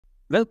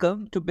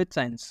Welcome to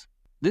BitScience.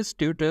 This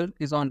tutorial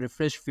is on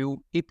RefreshView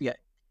API,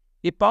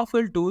 a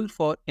powerful tool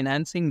for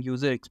enhancing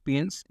user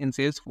experience in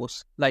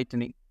Salesforce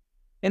Lightning.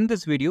 In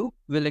this video,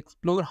 we'll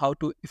explore how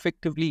to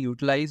effectively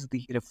utilize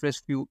the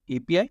RefreshView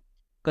API,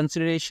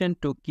 consideration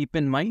to keep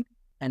in mind,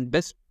 and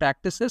best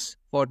practices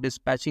for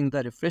dispatching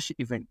the refresh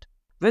event.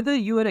 Whether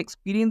you are an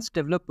experienced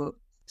developer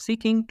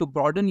seeking to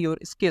broaden your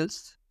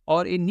skills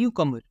or a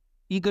newcomer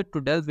eager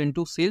to delve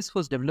into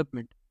Salesforce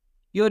development,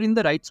 you're in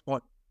the right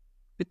spot.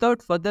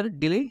 Without further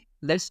delay,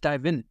 let's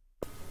dive in.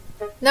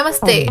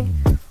 Namaste.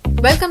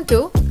 Welcome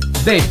to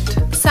Bit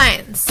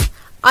Science.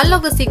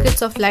 Unlock the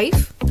secrets of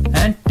life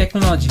and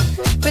technology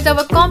with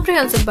our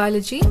comprehensive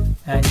biology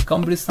and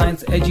computer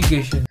science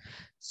education.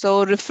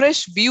 So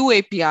RefreshView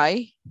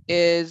API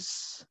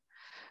is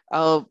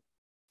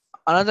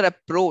another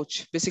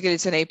approach. Basically,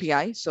 it's an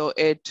API. So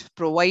it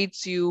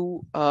provides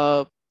you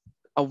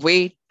a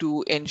way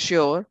to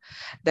ensure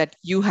that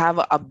you have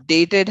an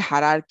updated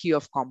hierarchy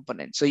of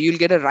components. So you'll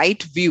get a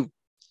right view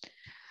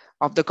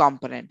of the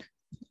component.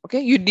 Okay,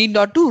 you need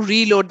not to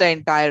reload the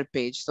entire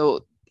page.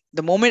 So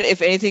the moment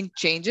if anything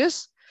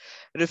changes,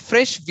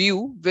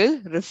 RefreshView will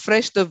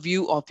refresh the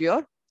view of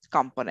your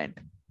component.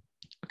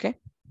 Okay.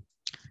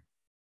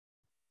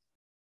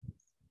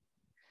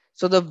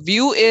 So the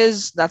view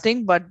is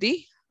nothing but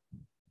the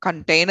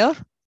container.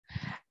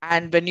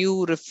 And when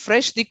you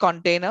refresh the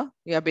container,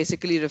 you are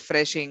basically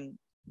refreshing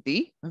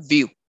the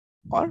view,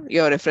 or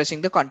you're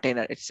refreshing the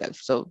container itself.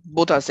 So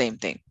both are same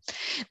thing.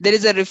 There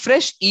is a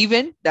refresh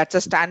event. That's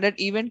a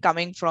standard event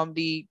coming from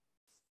the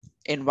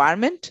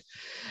environment.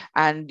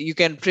 And you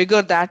can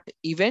trigger that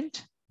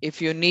event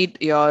if you need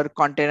your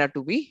container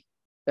to be,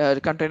 the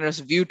container's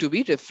view to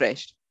be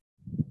refreshed.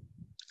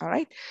 All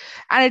right.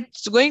 And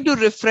it's going to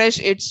refresh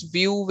its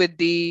view with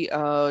the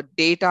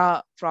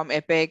data from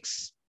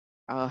Apex,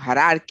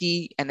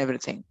 hierarchy and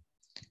everything.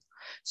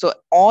 So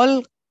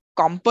all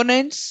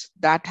components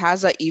that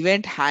has an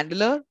event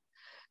handler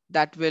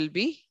that will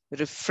be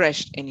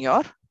refreshed in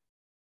your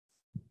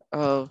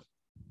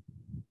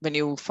when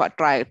you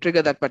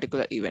trigger that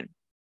particular event.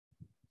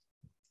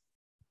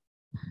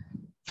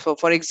 So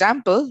for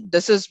example,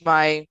 this is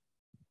my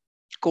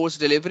course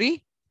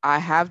delivery. I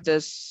have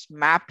this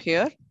map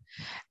here,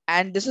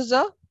 and this is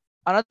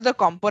another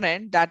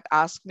component that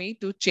asks me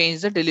to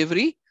change the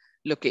delivery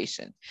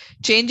location.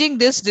 Changing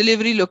this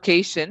delivery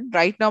location,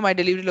 right now my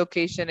delivery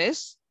location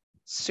is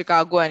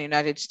Chicago and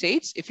United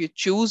States. If you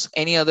choose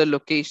any other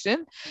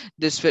location,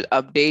 this will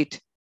update,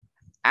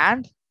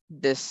 and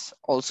this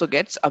also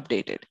gets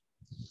updated.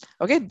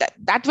 Okay,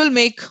 that will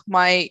make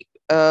my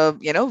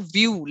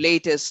view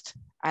latest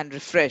and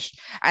refreshed,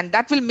 and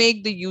that will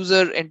make the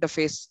user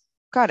interface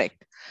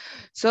correct.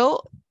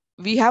 So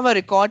we have a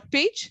record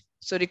page.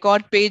 So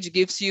record page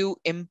gives you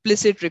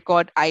implicit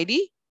record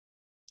ID.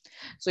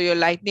 So your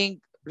Lightning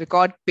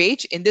record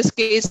page, in this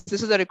case,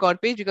 this is a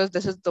record page because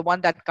this is the one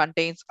that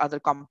contains other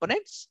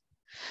components.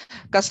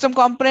 Custom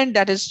component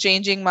that is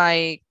changing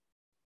my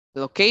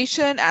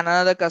location, and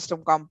another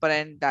custom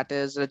component that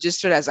is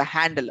registered as a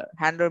handler.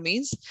 Handler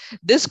means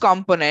this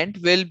component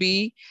will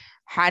be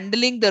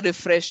handling the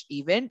refresh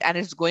event, and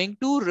it's going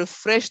to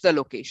refresh the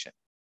location.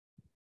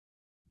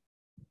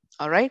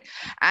 All right.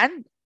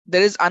 And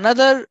there is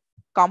another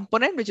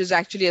component, which is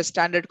actually a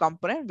standard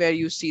component where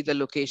you see the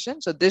location.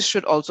 So this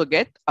should also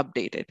get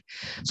updated.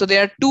 So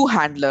there are two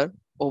handlers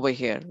over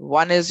here.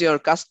 One is your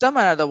custom,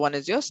 another one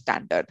is your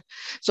standard.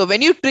 So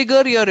when you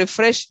trigger your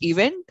refresh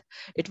event,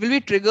 it will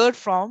be triggered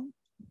from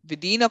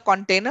within a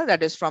container,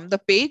 that is from the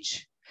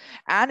page,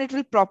 and it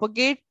will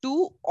propagate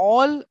to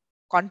all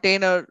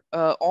container,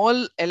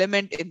 all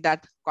element in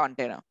that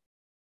container.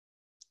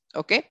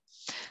 Okay.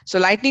 So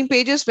Lightning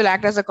pages will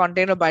act as a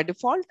container by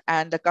default,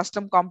 and the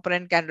custom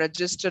component can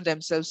register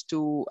themselves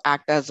to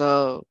act as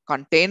a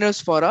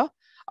containers for a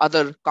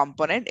other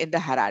component in the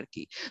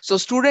hierarchy. So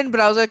student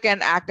browser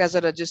can act as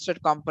a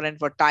registered component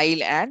for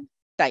tile and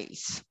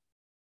tiles.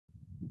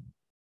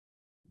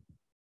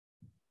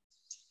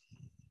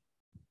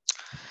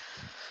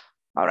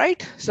 All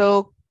right.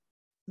 So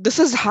this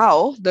is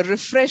how the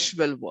refresh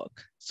will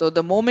work. So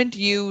the moment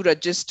you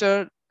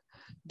register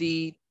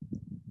the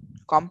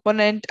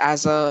component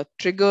as a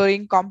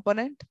triggering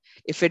component,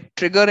 if it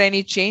trigger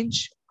any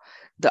change,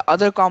 the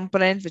other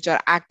components which are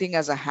acting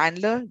as a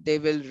handler, they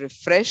will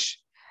refresh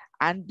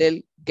and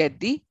they'll get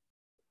the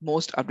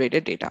most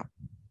updated data.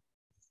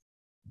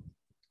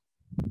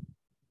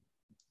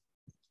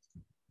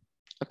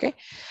 Okay,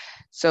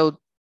 so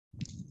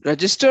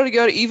register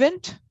your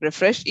event,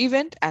 refresh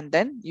event, and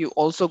then you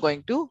also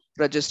going to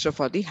register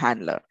for the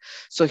handler.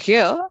 So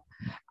here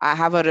I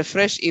have a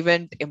refresh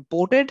event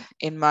imported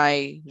in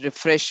my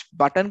refresh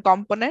button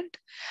component.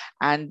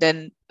 And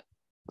then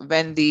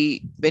when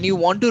you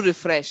want to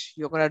refresh,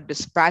 you're going to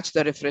dispatch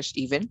the refresh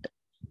event.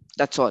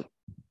 That's all.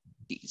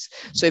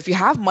 So if you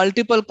have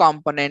multiple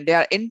components, they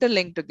are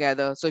interlinked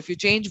together. So if you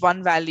change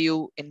one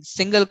value in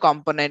single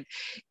component,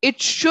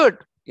 it should,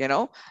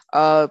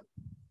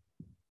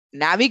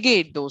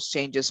 navigate those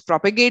changes,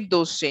 propagate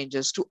those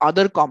changes to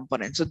other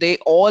components. So they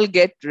all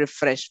get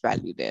refresh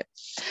value there.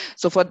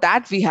 So for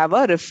that, we have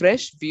a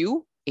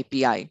RefreshView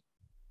API.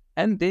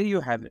 And there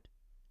you have it.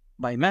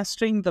 By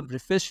mastering the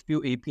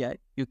RefreshView API,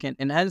 you can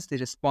enhance the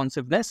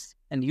responsiveness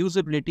and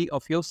usability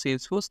of your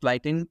Salesforce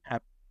Lightning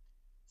app.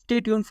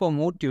 Stay tuned for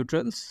more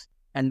tutorials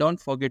and don't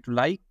forget to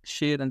like,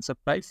 share and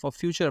subscribe for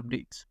future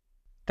updates.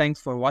 Thanks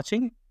for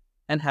watching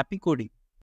and happy coding.